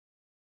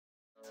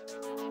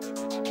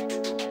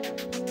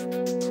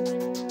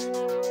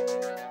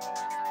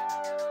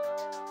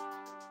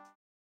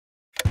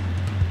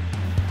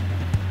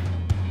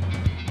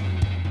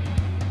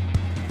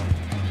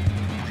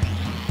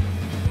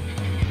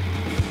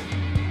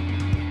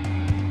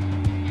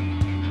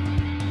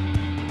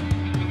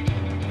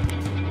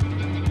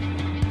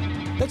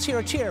Let's hear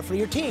a cheer for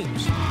your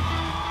teams. We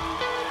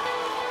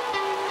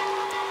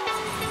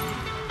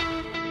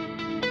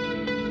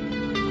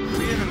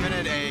have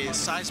invented a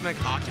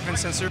seismic occupant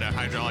sensor, a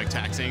hydraulic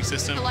taxiing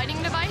system, a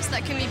lighting device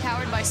that can be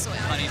powered by soil,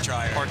 honey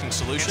dryer, parking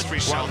solution, free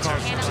shelter,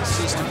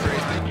 system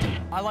breathing.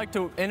 I'd like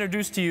to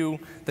introduce to you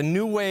the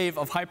new wave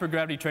of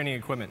hypergravity training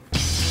equipment.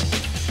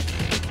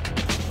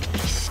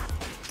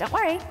 Don't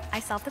worry, I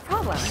solved the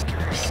problem.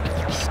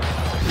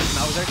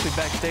 I was actually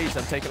backstage.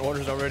 I'm taking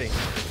orders already.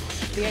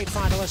 The 8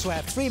 finalists will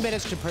have 3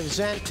 minutes to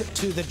present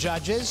to the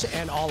judges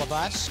and all of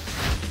us.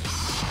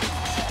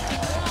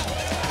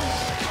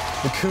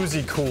 The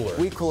koozie cooler.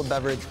 We cool a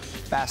beverage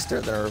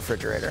faster than a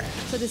refrigerator.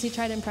 So does he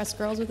try to impress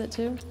girls with it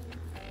too?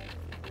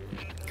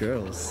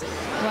 Girls?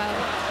 Well,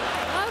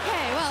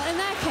 okay, well, in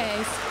that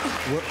case.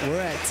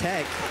 We're at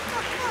Tech.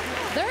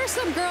 There are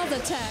some girls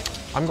at Tech.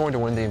 I'm going to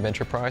win the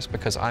InVenture Prize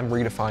because I'm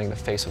redefining the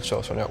face of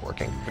social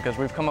networking. Because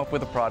we've come up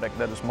with a product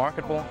that is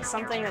marketable.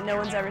 something that no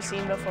one's ever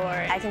seen before.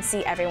 I can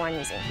see everyone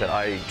using it. That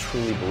I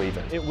truly believe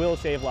in. It will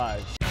save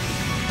lives.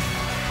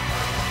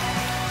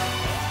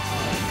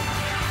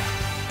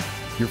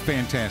 You're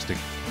fantastic.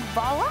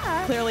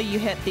 Voila! Clearly you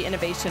hit the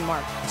innovation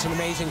mark. It's an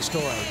amazing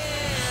story.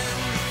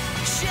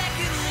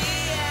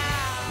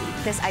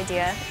 This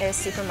idea is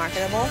super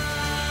marketable.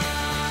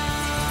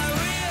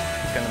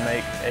 It's going to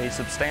make a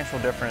substantial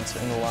difference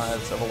in the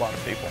lives of a lot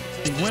of people.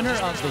 The winner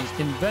of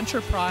the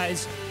InVenture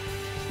Prize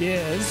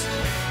is